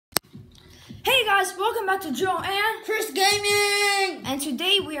Hey guys, welcome back to Joe and Chris Gaming! And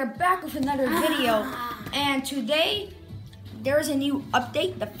today we are back with another video. And today there is a new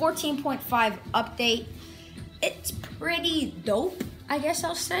update, the 14.5 update. It's pretty dope, I guess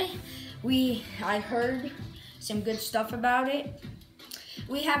I'll say. I heard some good stuff about it.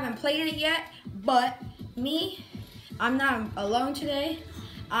 We haven't played it yet, but I'm not alone today.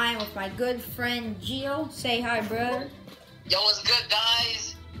 I'm with my good friend Gio. Say hi, brother. Yo, what's good,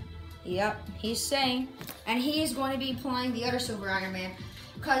 guys? Yep, he's saying. And he is going to be playing the other Silver Iron Man.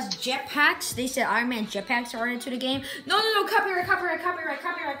 Because jetpacks, they said Iron Man jetpacks are into the game. No, copyright.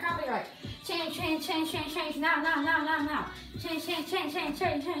 Change. Now.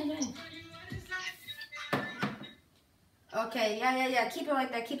 Change. Okay, yeah. Keep it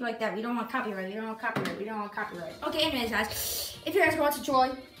like that. We don't want copyright. Okay, anyways, guys. If you guys want to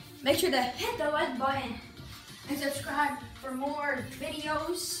join, make sure to hit the like button. And subscribe for more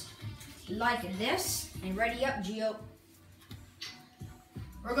videos like this. And ready up, Gio.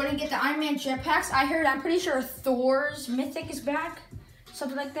 We're gonna get the Iron Man jetpacks. I'm pretty sure Thor's Mythic is back.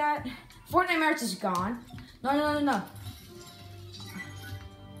 Something like that. Fortnite Merits is gone. No.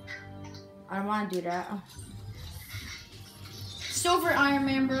 I don't wanna do that. Silver Iron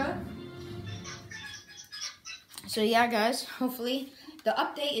Man, bro. So yeah, guys, hopefully the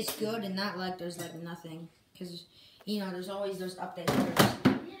update is good and not like there's like nothing. Because, you know, there's always those updates where there's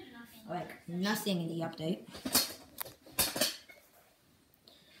like nothing in the update.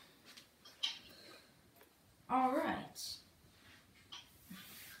 Alright.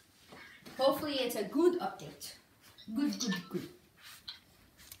 Hopefully it's a good update. Good.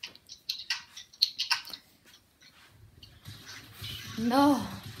 No,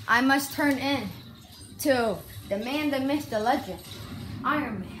 I must turn in to the man, the myth, the legend,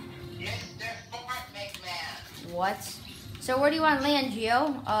 Iron Man. Mr. Fortnite Man. What? So where do you want to land,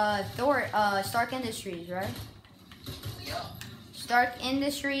 Gio? Stark Industries, right? Yep. Stark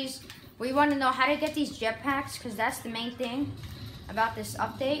Industries. We want to know how to get these jetpacks, because that's the main thing about this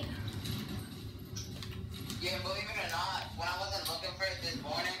update. Yeah, believe it or not, when I wasn't looking for it this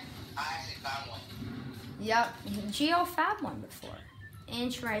morning, I actually found one. Yep, Gio found one before.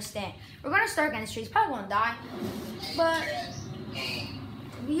 Interesting. We're going to Stark Industries. Probably won't die, but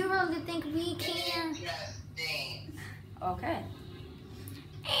you really think we can? Interesting. Okay.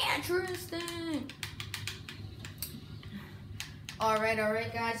 Interesting. Alright,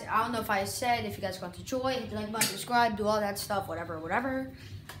 guys. I don't know if I said, if you guys want to join, hit the like button, subscribe, do all that stuff, whatever.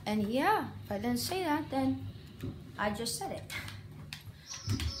 And yeah, if I didn't say that, then I just said it.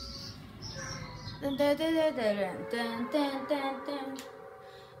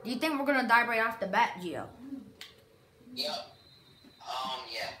 Do you think we're gonna die right off the bat, Gio? Yep.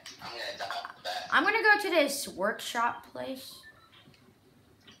 Yeah. I'm gonna die off the bat. I'm gonna go to this workshop place.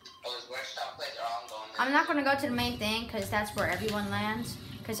 Oh, this workshop place, or I'm going there. I'm not gonna go to the main thing, because that's where everyone lands.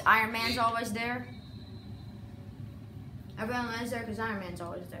 Because Iron Man's always there. Everyone lands there because Iron Man's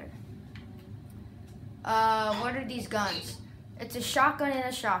always there. What are these guns? It's a shotgun and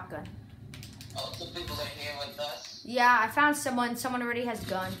a shotgun. Oh, two people are here with us. Yeah, I found someone. Someone already has a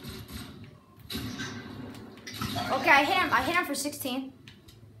gun. Okay, I hit him for 16.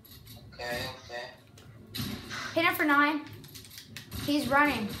 Okay. Hit him for 9. He's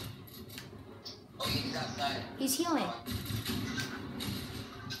running. Oh, he's outside. He's healing.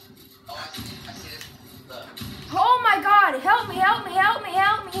 Oh, I see this. Look. Oh my God! Help me!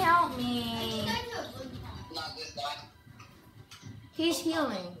 Not this guy. He's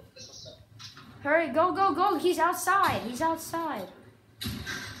healing. This was up. Hurry, go. He's outside.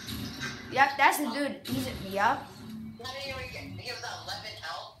 Yep, that's the dude. Yep. He was at 11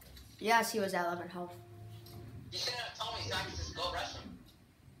 health. Yes, he was at 11 health. You should have told me so I could just go rush him.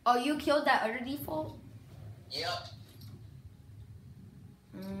 Oh, you killed that other default? Yep.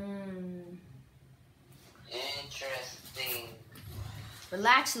 Interesting.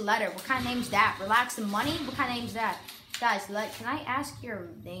 Relax the letter. What kind of name's that? Relax the money? What kind of name's that? Guys, can I ask your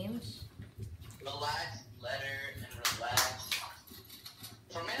names? Relax, letter, and relax.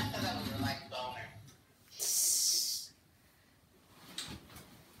 For me, I thought that was relax boner.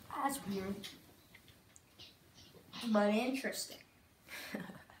 That's weird. But interesting.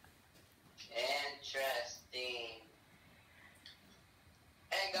 Interesting.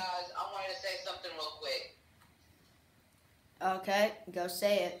 Hey guys, I wanted to say something real quick. Okay, go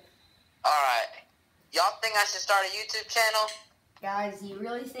say it. Alright. Y'all think I should start a YouTube channel? Guys, you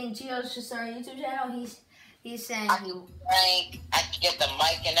really think Gio should start a YouTube channel? He's saying I can get the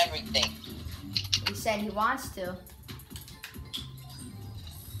mic and everything. He said he wants to.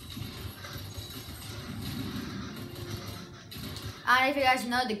 I don't know if you guys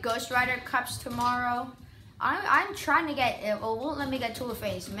know the Ghost Rider Cups tomorrow. I'm trying to get it. Well, won't let me get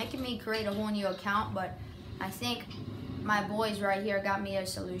Two-Face, making me create a whole new account. But I think my boys right here got me a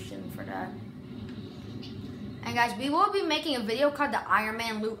solution for that. And guys, we will be making a video called the Iron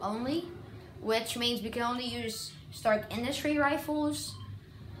Man loot only, which means we can only use Stark Industry rifles,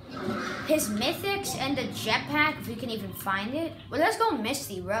 his mythics, and the jetpack if we can even find it. Well, let's go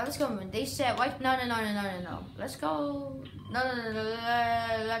Misty, bro. Let's go. They said, what? No. Let's go. No.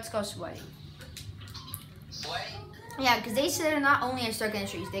 Let's go Sweaty. Sweaty? Yeah, because they said they're not only in Stark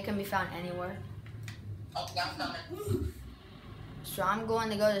Industries, they can be found anywhere. Okay, I'm coming. So I'm going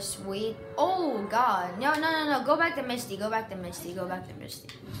to go to Sweet. Oh God, no. Go back to Misty. Go back to Misty.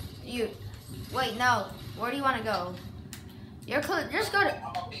 You, wait, no. Where do you want to go? You're close. Just go to.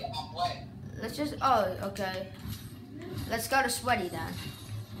 Let's just. Oh, okay. Let's go to Sweaty then.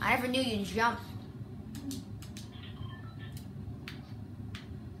 I never knew you'd jump.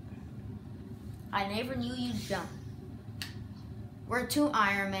 We're 2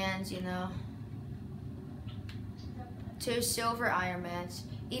 Iron Mans, you know. 2 silver Iron Mans,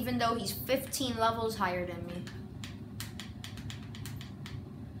 even though he's 15 levels higher than me.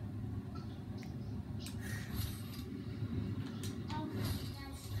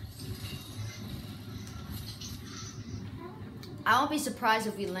 I won't be surprised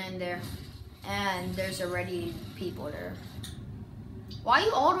if we land there and there's already people there. Why are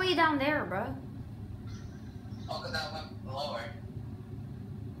you all the way down there, bro? Oh, because I went lower.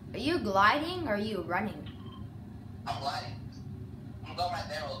 Are you gliding or are you running? I'm gliding. I'm going right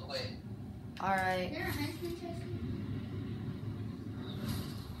there real quick. Alright.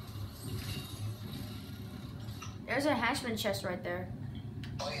 There's a henchman chest right there.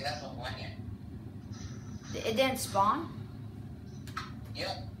 Oh yeah, that's what's one here. It didn't spawn?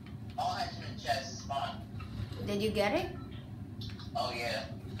 Yep. All henchman chests spawn. Did you get it? Oh yeah.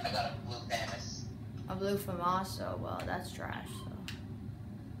 I got a blue Thanos. A blue Famaso. Well, that's trash, so.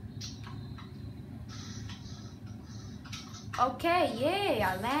 Okay, yay,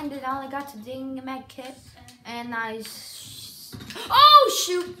 I landed. I only got to ding the med kit. And oh,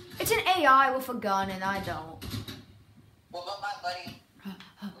 shoot! It's an AI with a gun, and I don't. What about my buddy?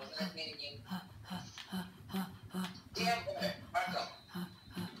 Was that meeting you? DM winner, Marco.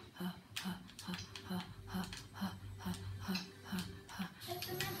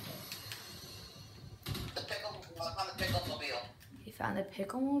 He found the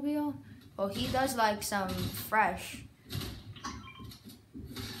pickle-mobile? Oh, he does like some fresh.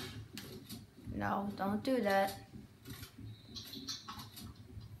 No, don't do that.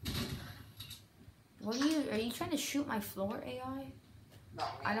 What are you trying to shoot my floor, AI? No,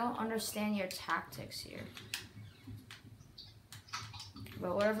 I don't understand your tactics here.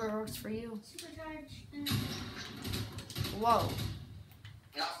 But whatever works for you. Whoa.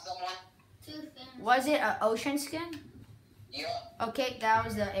 Not someone? Was it an ocean skin? Yeah. Okay, that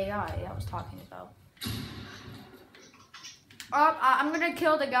was the AI I was talking about. Oh, I'm gonna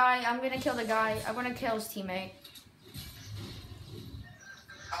kill the guy. I'm gonna kill his teammate.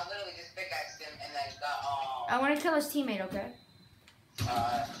 I literally just pickaxed him and then got, I want to kill his teammate, okay?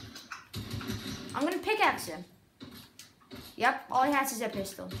 I'm gonna pickaxe him. Yep, all he has is a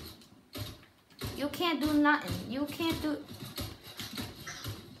pistol. You can't do nothing. You can't do...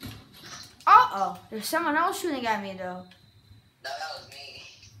 Uh-oh, there's someone else shooting at me, though. No, that was me.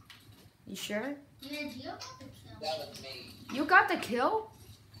 You sure? Yeah, you got the kill. That was me. You got the kill?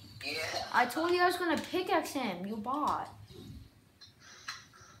 Yeah. I told you I was gonna pickaxe him, you bot.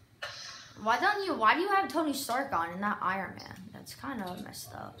 Why do you have Tony Stark on and not Iron Man? That's kind of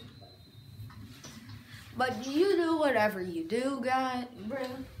messed up. But you do whatever you do, guy, bro.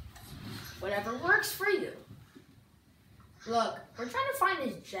 Whatever works for you. Look, we're trying to find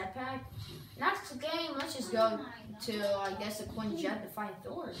this jetpack. Next game, let's just go to, I guess, a Quinjet to find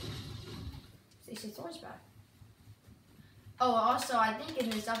Thor. They say Thor's back. Oh, also, I think in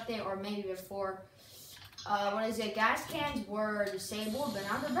this update, or maybe before, what is it? Gas cans were disabled, but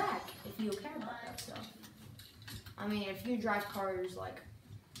now they're back. If you care about that stuff. I mean, if you drive cars, like,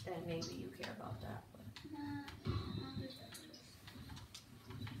 then maybe you care about that. But.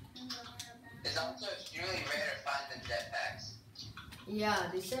 It's also extremely rare to find the jetpacks. Yeah,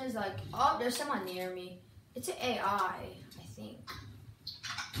 this says like, oh, there's someone near me. It's an AI, I think.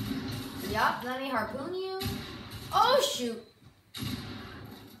 Yup, let me harpoon you. Oh shoot!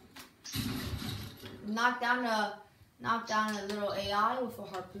 Knock down a little AI with a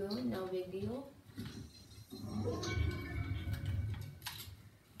harpoon, no big deal.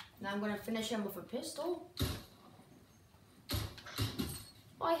 Now I'm gonna finish him with a pistol.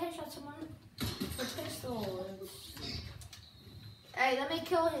 Oh, I headshot someone with a pistol. Hey, let me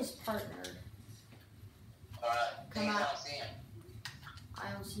kill his partner. Alright, Come I on. don't see him.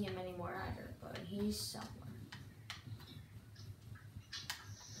 I don't see him anymore either, but he's somewhere.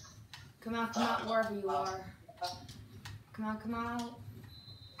 Come out, wherever you are. Come out. What?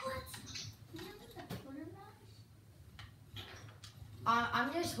 You know the quarterback?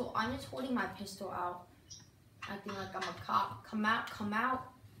 I'm just holding my pistol out, acting like I'm a cop. Come out.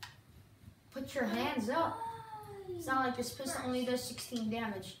 Put your hands up. It's not like this pistol only does 16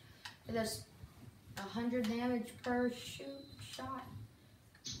 damage. It does 100 damage per shot.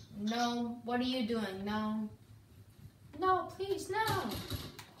 No, what are you doing? No, please, no.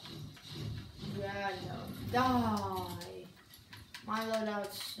 Yeah, no. Die. My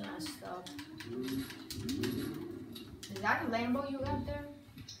loadout's messed up. Is that a Lambo you got there?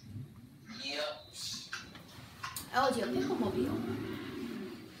 Yep. Oh, it's your pickle-mobile.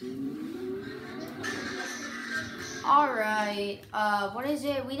 Alright, what is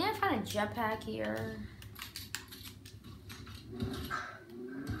it? We didn't find a jetpack here. I'm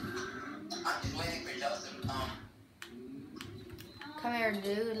just waiting for Joseph to come. Come here,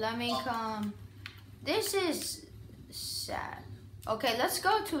 dude. Let me come. This is sad. Okay, let's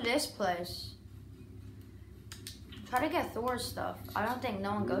go to this place. Try to get Thor's stuff. I don't think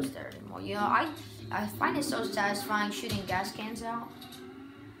no one goes there anymore. You know, I find it so satisfying shooting gas cans out.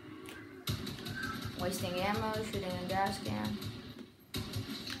 Wasting ammo, shooting a gas can.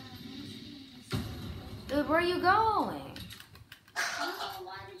 Dude, where are you going?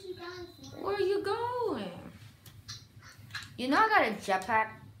 Why did you die for? Where are you going? You know I got a jetpack.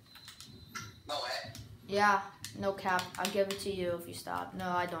 No way. Yeah, no cap. I'll give it to you if you stop. No,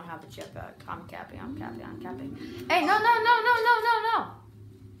 I don't have a jetpack. I'm capping. Hey, no.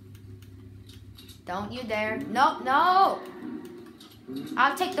 Don't you dare. No.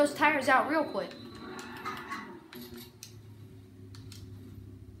 I'll take those tires out real quick.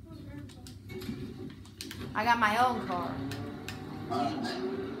 I got my own car.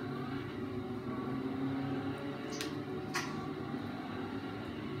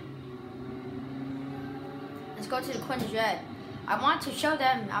 Let's go to the Quinjet. I want to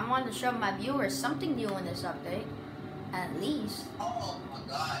show my viewers something new in this update. At least. Oh my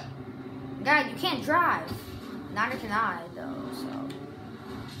god. Guy, you can't drive. Neither can I, though, so.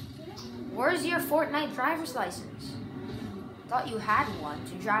 Where's your Fortnite driver's license? Thought you had one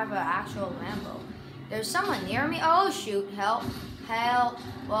to drive an actual Lambo. There's someone near me. Oh, shoot. Help.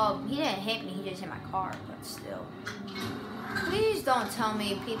 Well, he didn't hit me. He just hit my car, but still. Please don't tell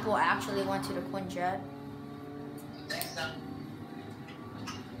me people actually went to the Quinjet. Next time.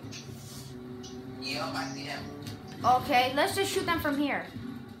 Yep, I see him. Okay, let's just shoot them from here.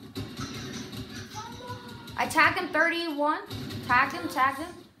 I tagged him 31. Tagged him.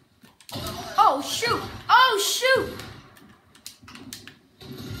 Oh, shoot.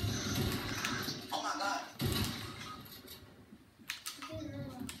 Oh my god.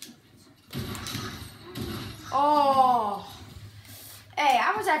 Oh. Hey,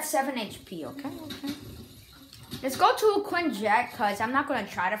 I was at 7 HP, okay? Let's go to a Quinjet, because I'm not going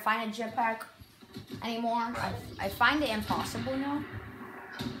to try to find a jetpack anymore. I find it impossible now.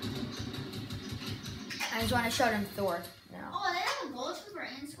 I just want to show them Thor now. Oh, they have a gold trooper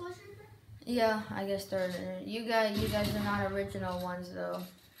and squad trooper? Yeah, I guess they're you guys are not original ones though.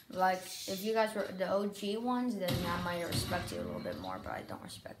 Like if you guys were the OG ones, then I might respect you a little bit more, but I don't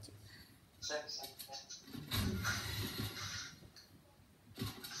respect you.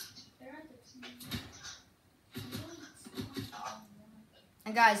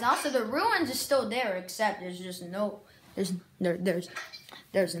 And guys, also the ruins is still there, except there's just no there's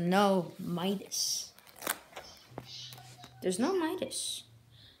no Midas. There's no Midas.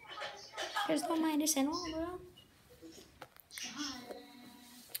 There's no Midas at all, bro.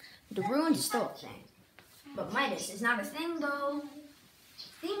 The ruins is still a thing. But Midas is not a thing, though.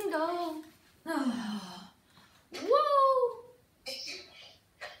 Whoa!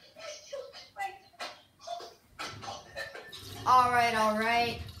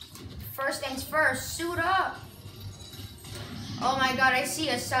 Alright. First things first, suit up. Oh my god, I see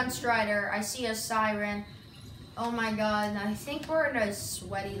a Sunstrider. I see a Siren. Oh my god, I think we're in a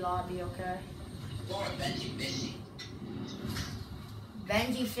sweaty lobby, okay? Or Benji Fishy.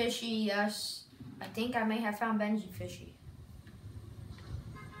 Benji Fishy, yes. I think I may have found Benji Fishy.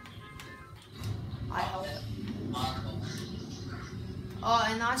 I hope. Oh,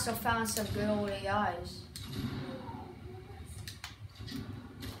 and I also found some good old AIs.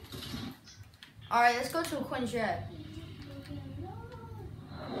 Alright, let's go to a Quinjet.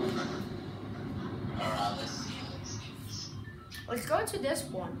 Alright, let's see. Let's go to this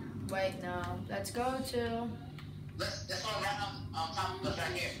one. Wait, no. Let's go to... This one right on top of us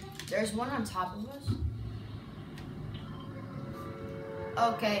right here. There's one on top of us?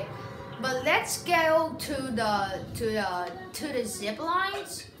 Okay. But let's go to the zip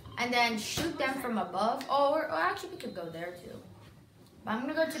lines and then shoot them from above. Or actually we could go there too. But I'm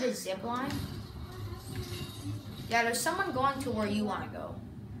gonna go to the zip line. Yeah, there's someone going to where you wanna go.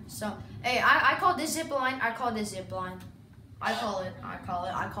 So hey, I call this zip line, I call this zip line. I call it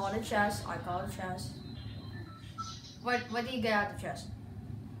a chest. I call it a chest. What do you get out of the chest?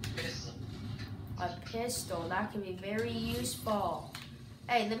 Pistol. A pistol. That can be very useful.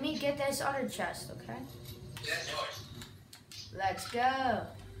 Hey, let me get this other chest, okay? That's yours. Let's go.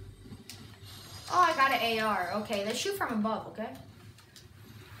 Oh, I got an AR. Okay, let's shoot from above, okay?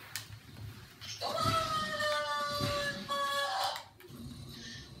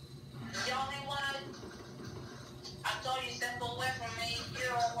 You only wanna. I told you step away from me. You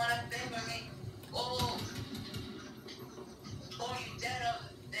don't wanna favor me. Oh. Oh, you dead up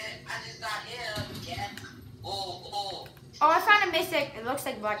there. I just got hit up again. Oh. Oh, I found a mythic. It looks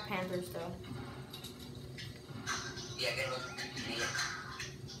like Black Panthers, though. Yeah, get it.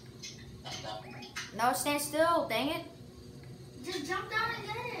 No, stand still. Dang it. Just jump down and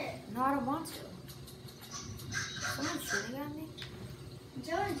get it. No, I don't want to. Someone's shooting at me?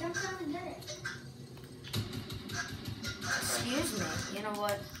 Joey, jump down and get it. Excuse me. You know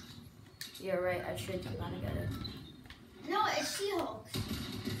what? You're right. I should jump down and get it. No, it's She-Hulk's.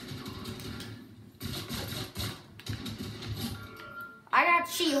 I got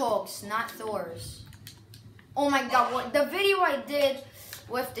She-Hulk's, not Thor's. Oh my god, what the video I did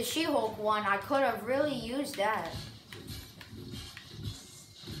with the She-Hulk one, I could have really used that.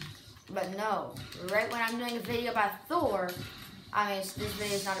 But no, right when I'm doing a video about Thor, I mean, this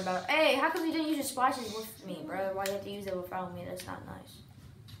video is not about, hey, how come you didn't use your splashes with me, bro? Why you have to use it without me? That's not nice.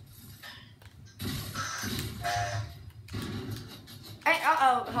 Hey,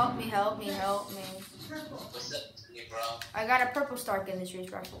 help me. Purple. What's up, bro? I got a purple Stark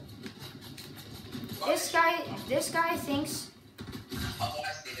Industries rifle. This guy thinks, Oh,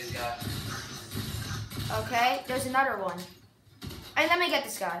 I see this guy. okay, there's another one. Hey, let me get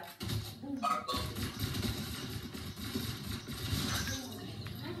this guy. Purple.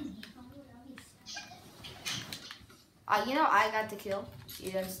 You know, I got the kill.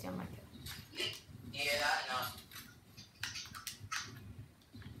 You didn't steal my kill. Yeah, I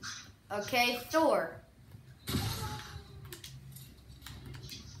know. Okay, Thor.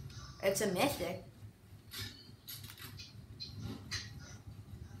 It's a mythic.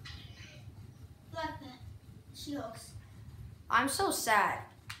 Black Panther. She-Hulk's. I'm so sad.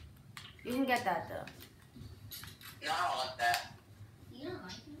 You can get that though. No, I don't want that. You don't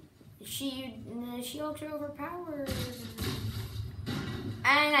like it? She-Hulk's are overpowered.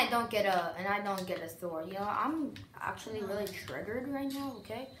 And I don't get a Thor. You know, I'm actually really triggered right now,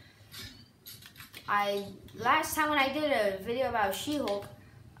 okay? Last time when I did a video about She-Hulk,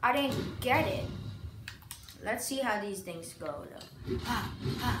 I didn't get it. Let's see how these things go though.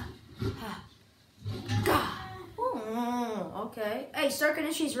 God. Okay. Hey, Stark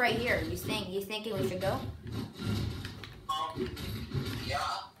Industries right here. You thinking we should go? Yeah,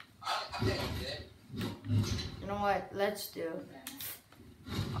 I think I'm good. You know what? Let's do.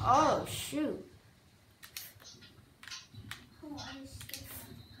 Oh shoot.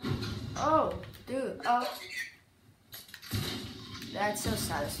 Oh, dude. Oh. That's so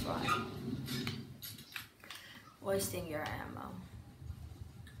satisfying. Wasting your ammo.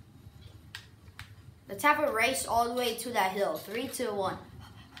 Let's have a race all the way to that hill. 3, 2, 1.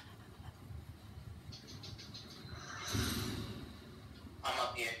 I'm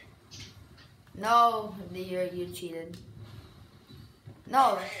up here. No, you cheated.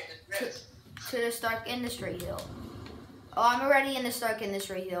 No, Right here, this to the Stark Industry Hill. Oh, I'm already in the Stark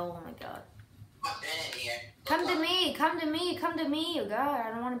Industry Hill. Oh my god. I've been in here. Come to me, come to me, come to me. Oh god,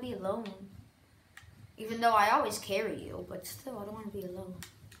 I don't want to be alone. Even though I always carry you, but still, I don't want to be alone.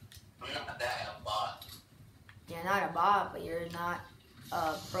 I'm not that a bot. You're not a bot, but you're not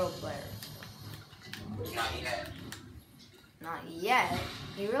a pro player. Not yet. Not yet.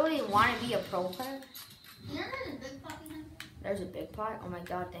 You really want to be a pro player? You know there's a big pot behind there? There's a big pot? Oh my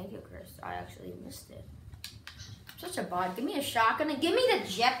god, thank you, Chris. I actually missed it. Such a bot. Give me a shotgun and give me the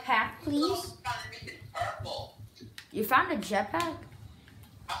jetpack, please. Purple. You found a jetpack?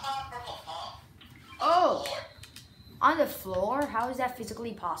 I found a purple pump. Oh. On the floor? How is that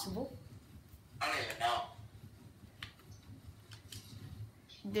physically possible? I don't even know.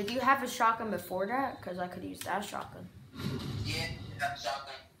 Did you have a shotgun before that? Because I could use that shotgun. Yeah, that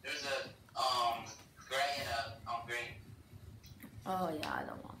shotgun. There's a gray and a green. Oh yeah, I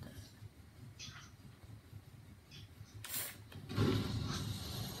don't want this.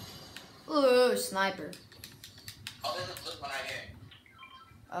 Ooh, sniper. Oh, there's a good one right here.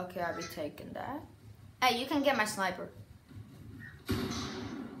 Okay, I'll be taking that. Hey, you can get my sniper.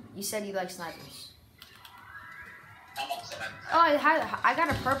 You said you like snipers. I'm upset. Oh, I got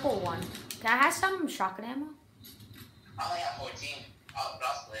a purple one. Can I have some shotgun ammo? I only have 14. I'll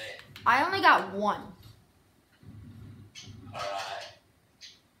split it. I only got one. Alright.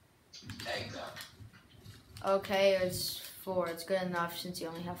 There you go. Okay, it's 4. It's good enough since you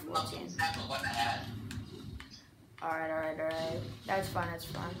only have 14. That's what I had. Alright. That's fine.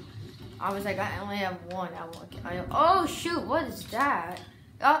 I was like, I only have one. Oh, shoot. What is that?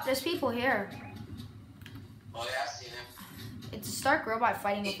 Oh, there's people here. Oh, yeah, I see them. It's a Stark robot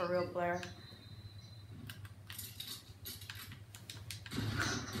fighting with a real player.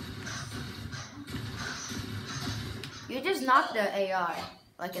 You just knocked the AI,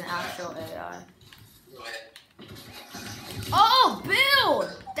 like an actual AI. Go ahead. Oh, build!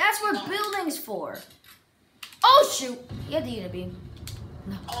 That's what building's for. Oh, shoot. You had to eat a beam.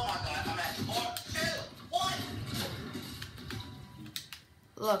 No. Oh my god, I'm at 4, 2, 1.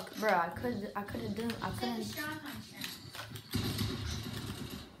 Look, bro, I couldn't. Take a shotgun shot.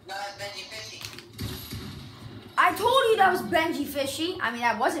 No, that's Benji Fishy. I told you that was Benji Fishy. I mean,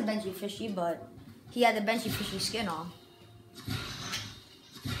 that wasn't Benji Fishy, but he had the Benji Fishy skin on.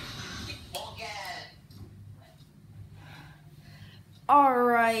 All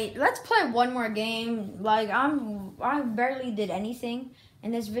right, let's play one more game. Like I barely did anything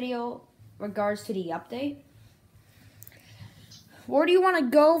in this video regards to the update. Where do you want to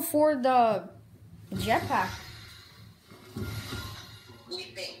go for the jetpack?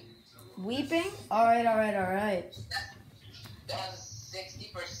 Weeping? All right. That's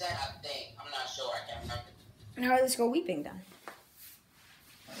 60%, I think. I'm not sure. I can't remember. All right, let's go weeping then.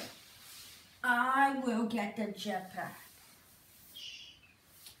 I will get the jetpack.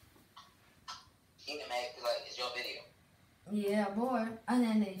 You can make, like, it's your video. Yeah, boy. And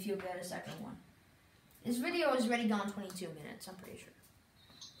then if you get a second one. This video is already gone 22 minutes, I'm pretty sure.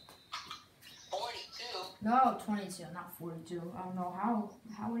 42? No, 22, not 42. I don't know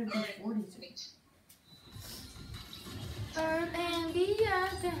how would it be 42? Earth and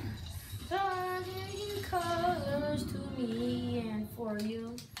beyond, turning colors to me and for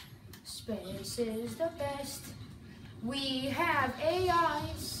you. Space is the best. We have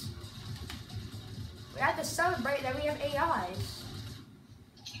AIs. We have to celebrate that we have AIs.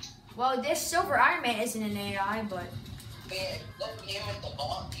 Well, this Silver Iron Man isn't an AI, but... Yeah, look here with the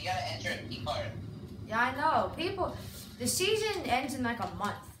ball. You gotta enter a key card. Yeah, I know. People... The season ends in like a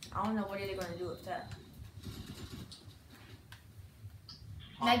month. I don't know what they're going to do with that.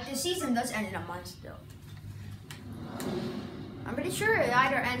 Like, the season does end in a month still. I'm pretty sure it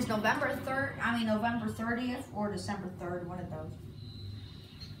either ends November 30th or December 3rd, one of those.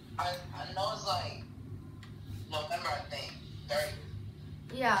 I know it's like November, I think. 30.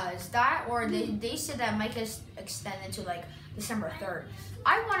 Yeah, it's that, or they said that might extend into like December 3rd.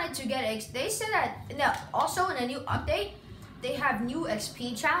 I wanted to get, they said that, no, also in a new update, they have new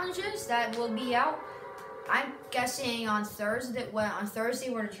XP challenges that will be out. I'm guessing on Thursday, where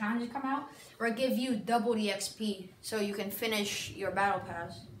the challenges come out, where it give you double the XP, so you can finish your battle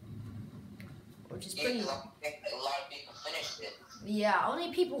pass, which is pretty. Yeah, I think a lot of people finished it. Yeah,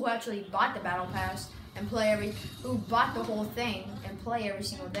 only people who actually bought the battle pass and who bought the whole thing and play every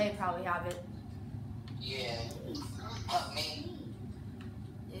single day probably have it. Yeah, not me.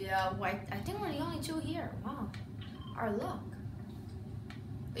 Yeah, well, I think we're the only two here. Wow, our luck.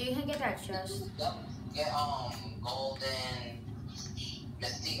 But you can get that chest. Yep. Get golden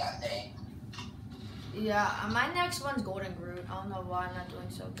mystique, I think. Yeah, my next one's Golden Groot. I don't know why I'm not doing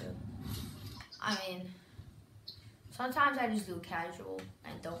so good. I mean, sometimes I just do casual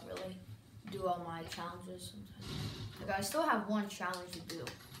and don't really do all my challenges. Sometimes. Like, I still have one challenge to do.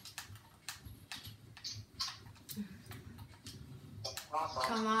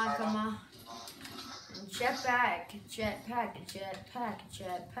 Come on. Jetpack. Yeah,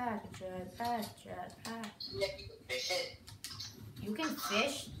 you can fish it. You can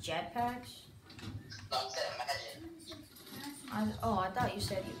fish jetpacks? No, I said imagine. I thought you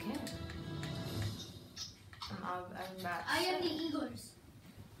said you can. I'm about to I am say. the Eagles.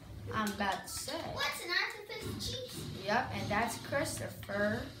 I'm about to say. What's an artifice Chiefs? Yep, and that's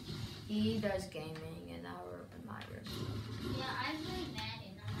Christopher. He does gaming in my room. Yeah, I play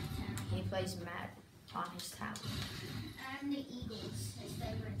Madden on my channel. He plays Madden on his tablet. I'm the Eagles, his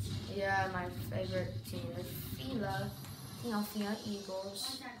favorite team. Yeah, my favorite team is Fila. Fila Eagles.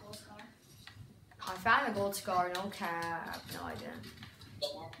 What's that gold scar? I found a gold scar, no cap. No, I didn't.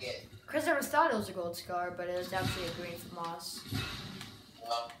 Don't work it. Christopher thought it was a gold scar, but it was actually a green from Moss.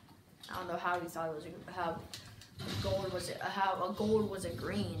 Well, I don't know how he thought it was how gold was how a gold was a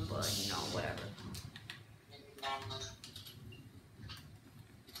green, but you know, whatever.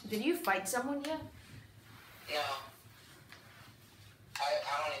 Did you fight someone yet? No. I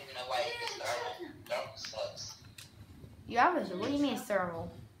don't even know why it's thermal. Thermal sucks. You have a, what do you mean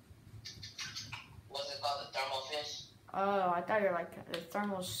thermal? What's it called? The thermal fish? Oh, I thought you're like the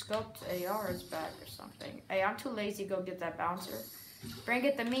thermal scoped AR is back or something. Hey, I'm too lazy to go get that bouncer. Bring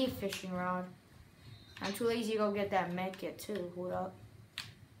it to me, fishing rod. I'm too lazy to go get that med kit too. Hold up.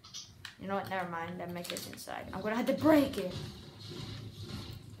 You know what? Never mind. That med kit's inside. I'm gonna have to break it.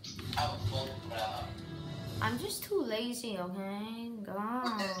 I was full, I'm just too lazy, okay? Go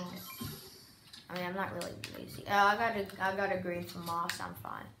on. I mean, I'm not really lazy. I got a green from Moss. I'm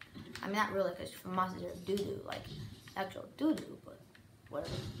fine. I mean, not really, because from Moss is a doo-doo, like actual doo-doo, but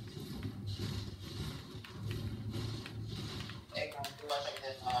whatever. Hey, man, too much of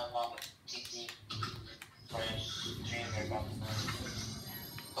this TC French dreamer.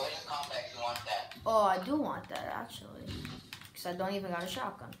 Go to combat if you want that. Oh, I do want that, actually. Because I don't even got a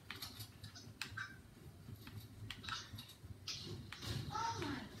shotgun.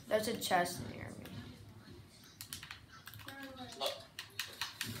 There's a chest near me. Look.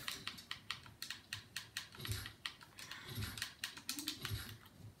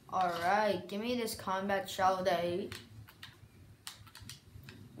 Alright, give me this combat shoulder.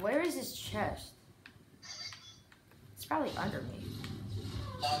 Where is this chest? It's probably under me.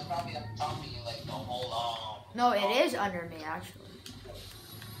 No, it's probably on top of you, like the whole, No, it is under me, actually.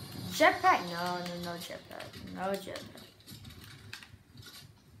 Jetpack? No jetpack. No jetpack.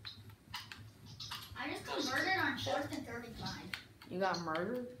 I just converted on 4th and 35. You got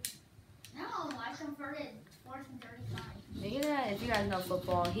murdered? No, I converted 4th and 35. Look at that. If you guys know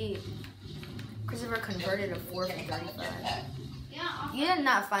football, Christopher converted to 4th and 35. Yeah, You did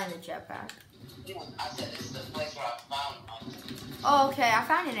not find the jetpack. I said this is the place where I found one. Oh, okay. I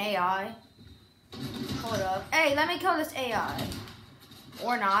found an AI. Hold up. Hey, let me kill this AI.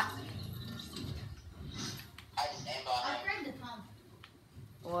 Or not. I just aimed on him. upgrade the pump.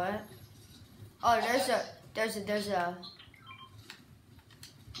 What? Oh, there's a.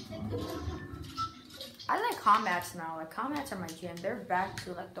 I like combats now. Like combats are my jam. They're back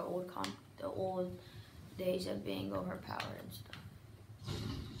to like the old days of being overpowered and stuff.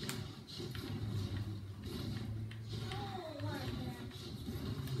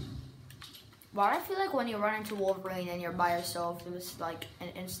 Why do I feel like when you run into Wolverine and you're by yourself, it was like an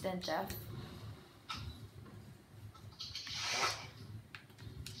instant death?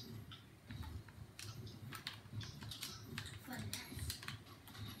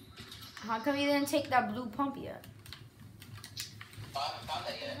 How come you didn't take that blue pump yet? I haven't found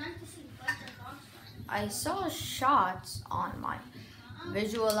that yet. I saw shots on my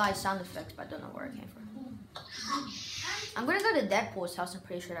visualized sound effects, but I don't know where it came from. I'm gonna go to Deadpool's house. I'm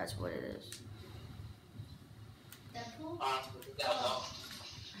pretty sure that's what it is. Deadpool?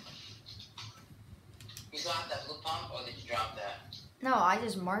 You still have that blue pump, or did you drop that? No, I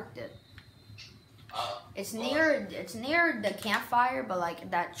just marked it. Oh. It's near the campfire, but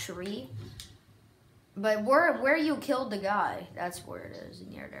like that tree. But where you killed the guy, that's where it is,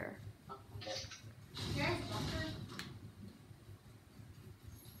 near there. There's bunker.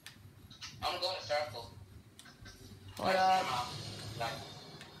 I'm gonna go to circle. Hold up.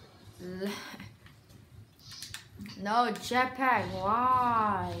 No, jetpack,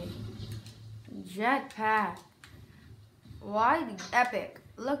 why? Jetpack. Why, Epic?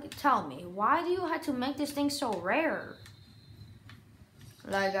 Look, tell me, why do you have to make this thing so rare?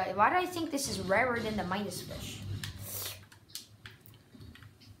 Like, why do I think this is rarer than the Midas fish?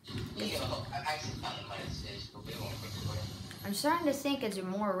 I'm starting to think it's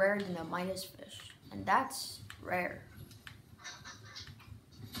more rare than the Midas fish, and that's rare.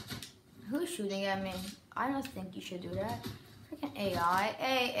 Who's shooting at me? I don't think you should do that. Freaking AI.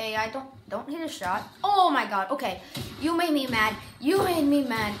 Hey, AI, don't hit a shot. Oh my god, okay. You made me mad. You made me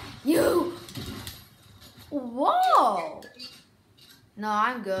mad. You. Whoa. No,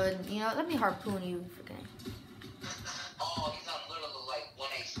 I'm good. You know, let me harpoon you, freaking. Oh, he's on literally like 1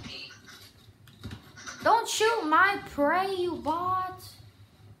 HP. Don't shoot my prey, you bot.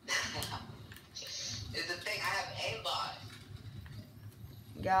 It's the thing, I have aimbot.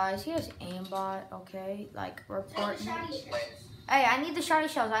 Guys, he has aimbot, okay? Like, report me. Shotty shells. Hey, I need the shotty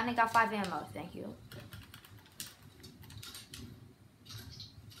shells. I only got 5 ammo. Thank you.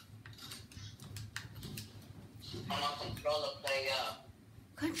 I'm on controller player.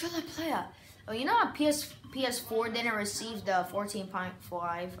 Controller player. Oh, you know how PS4 didn't receive the 14.5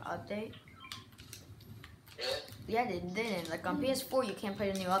 update? Really? Yeah, they didn't. Like on PS4, you can't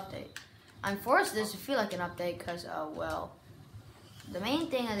play the new update. I'm forced this to feel like an update because, well, the main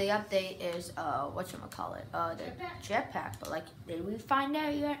thing of the update is, whatchamacallit, the jetpack. But, like, did we find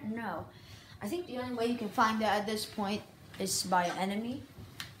out yet? No. I think the only way you can find out at this point is by an enemy.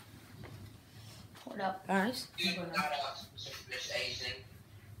 Hold up, guys. It's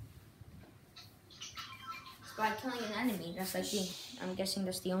by killing an enemy. That's like I'm guessing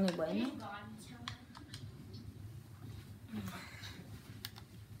that's the only way. No?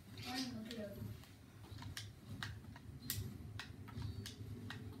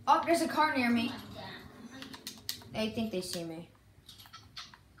 Oh, there's a car near me. They think they see me.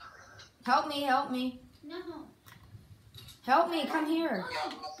 Help me, help me. No. Help me, come here.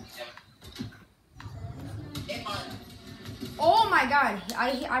 Oh my god,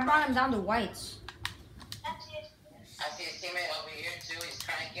 I brought him down to whites. I see a teammate over here too. He's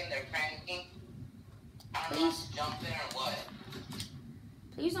cranking. They're cranking. I don't know if he's jumping or what.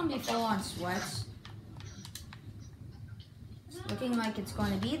 Please don't be full on sweats. It's looking like it's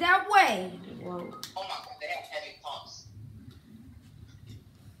going to be that way. Whoa. Oh my god, they have heavy pumps.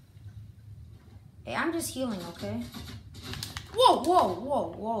 Hey, I'm just healing, okay? Whoa, whoa,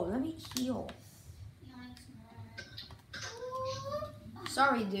 whoa, whoa. Let me heal.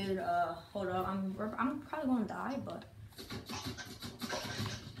 Sorry, dude. Hold up. I'm probably gonna die, but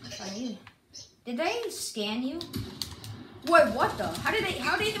I need. Did they scan you? Wait, what the? How did they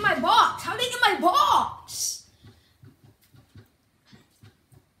get my box? How did they get my box?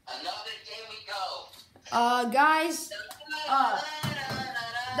 Another day we go. Guys.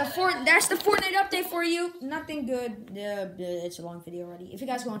 That's the Fortnite update for you. Nothing good. It's a long video already. If you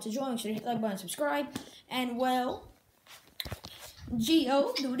guys want to join, should hit the like button, subscribe, and well.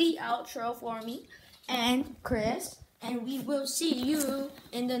 Gio, do the outro for me, and Chris, and we will see you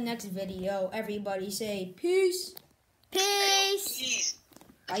in the next video. Everybody say peace. Peace.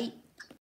 Bye.